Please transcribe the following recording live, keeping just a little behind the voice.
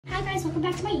guys, welcome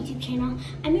back to my YouTube channel.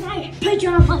 I'm in my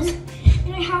pajamas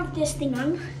and I have this thing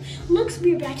on. Looks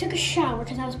weird, but I took a shower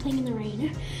because I was playing in the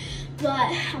rain.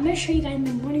 But I'm gonna show you guys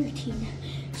my morning routine.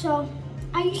 So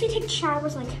I usually take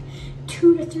showers like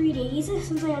 2 to 3 days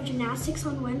since I have gymnastics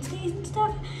on Wednesdays and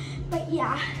stuff. But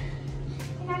yeah,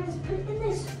 and I just put it in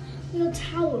this little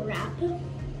towel wrap to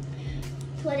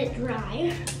let it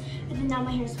dry. And then now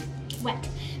my hair's wet.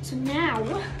 So now,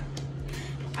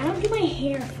 I don't do my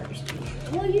hair first usually.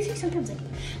 Well, usually sometimes I do.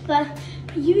 But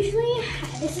usually,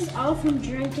 this is all from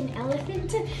Drunken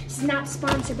Elephant. This is not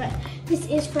sponsored, but this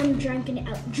is from Drunk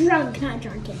Elephant.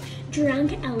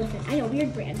 I know,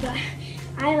 weird brand, but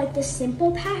I like the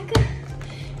Simple Pack.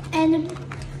 And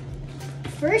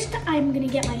first, I'm gonna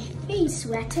get my face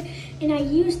wet, and I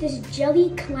use this jelly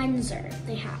cleanser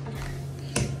they have.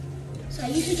 So I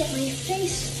usually get my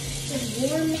face with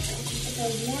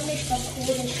warmish but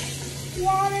coldish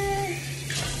water.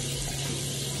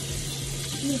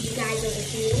 Move you guys over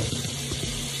here.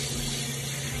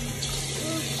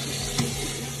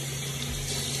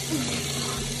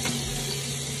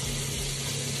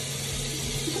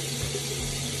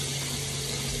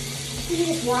 You can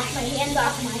just wash my hands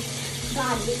off my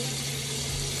body.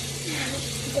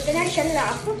 But then I shut it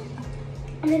off.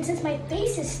 And then since my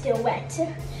face is still wet,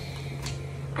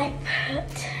 I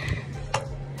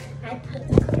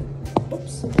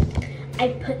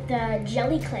put the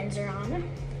jelly cleanser on,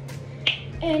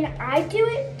 and I do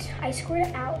it, I squirt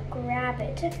it out, grab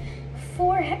it,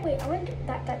 forehead, wait, I want to,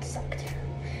 that sucked.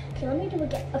 Okay, let me do it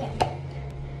again, okay.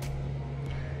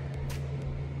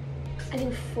 I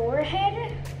do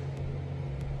forehead,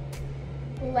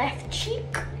 left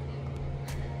cheek,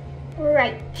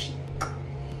 right cheek.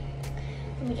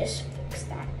 Let me just fix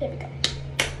that, there we go.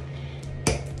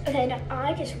 And then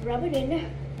I just rub it in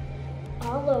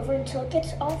all over until it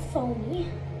gets all foamy.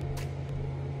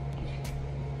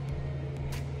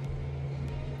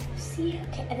 See?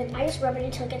 Okay, and then I just rub it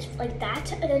until it gets like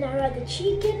that, and then I rub the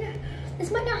cheek in.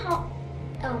 This might not how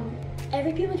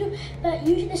every people do, but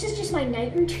usually this is just my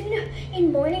night routine.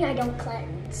 In morning, I don't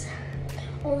cleanse,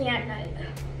 only at night.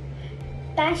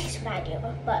 That's just what I do,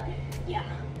 but yeah.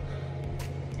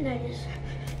 And I just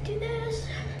do this,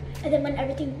 and then when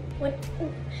everything went,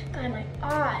 got in my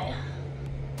eye,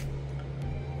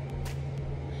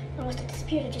 almost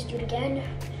disappeared, I just do it again,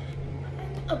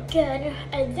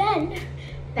 and then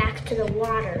back to the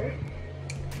water.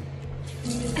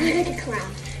 And then I get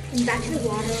clown. And back to the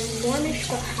water, warmish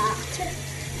but hot.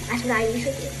 That's what I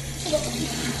usually do.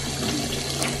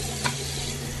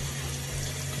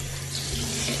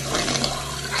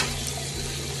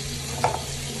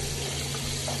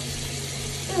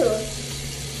 Ooh.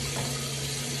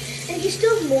 And if you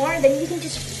still have more, then you can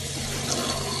just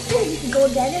go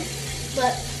again.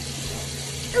 But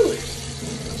ooh,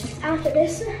 after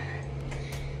this,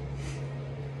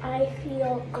 I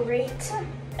feel great,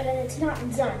 and then it's not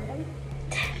done.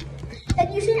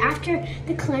 Then usually after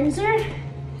the cleanser,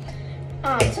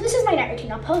 so this is my night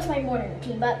routine. I'll post my morning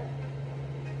routine, but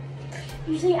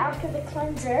usually after the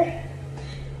cleanser,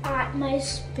 my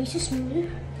face is smooth.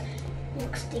 It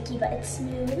looks sticky, but it's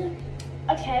smooth.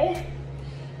 Okay,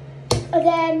 and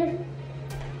then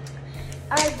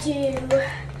I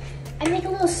make a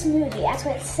little smoothie. That's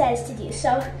what it says to do.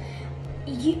 So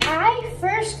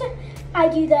I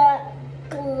do the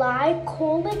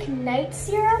glycolic night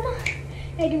serum.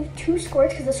 I do 2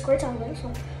 squirts because the squirts are little.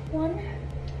 So 1,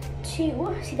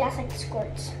 2. See, that's like the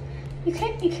squirts. You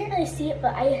can't really see it,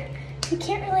 but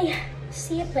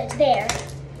it's there.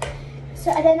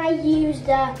 So and then I use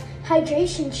the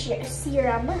hydration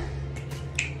serum. I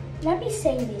might be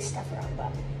saying these stuff wrong,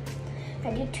 but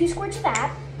I do 2 squirts of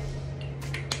that.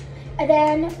 And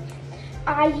then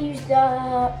I use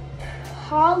the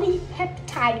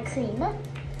polypeptide cream,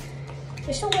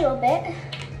 just a little bit.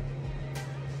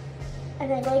 And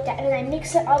then I go like that, and then I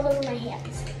mix it all over my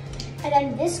hands. And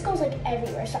then this goes like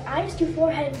everywhere. So I just do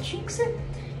forehead and cheeks, and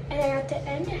then at the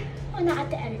end, well, not at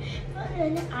the end, but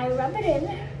then I rub it in.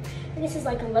 And this is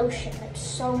like a lotion, it's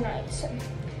so nice.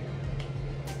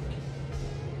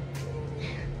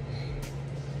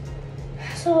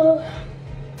 So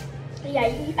yeah,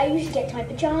 I usually get to my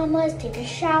pajamas, take a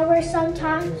shower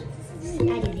sometimes. This is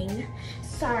editing,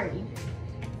 sorry.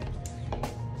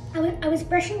 I was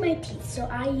brushing my teeth, so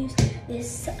I use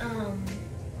this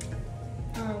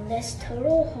this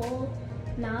Total Whole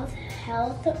Mouth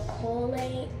Health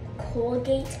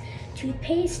Colgate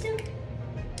toothpaste.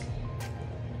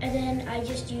 And then I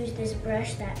just use this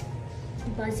brush that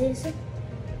buzzes.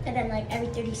 And then like every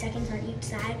 30 seconds on each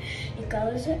side it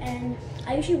goes. And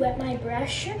I usually wet my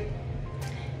brush and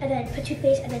then put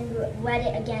toothpaste and then wet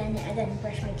it again and then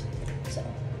brush my teeth. So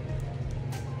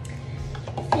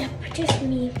Yep, just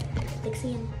me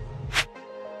fixing.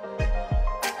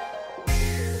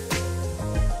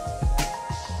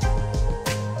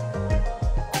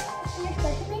 I'm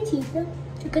brushing my teeth,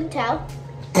 you can tell.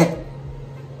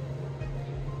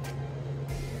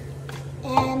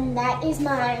 And that is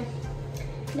my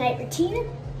night routine.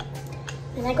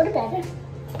 Then I go to bed.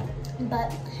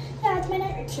 But yeah, it's my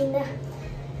night routine.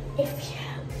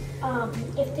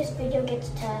 If this video gets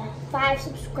to 5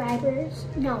 subscribers,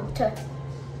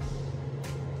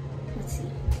 let's see,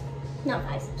 not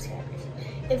 5 subscribers.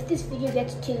 If this video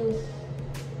gets to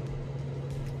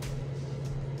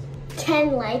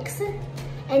 10 likes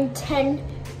and 10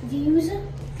 views,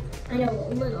 I know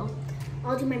a little,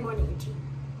 I'll do my morning routine.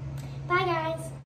 Bye guys.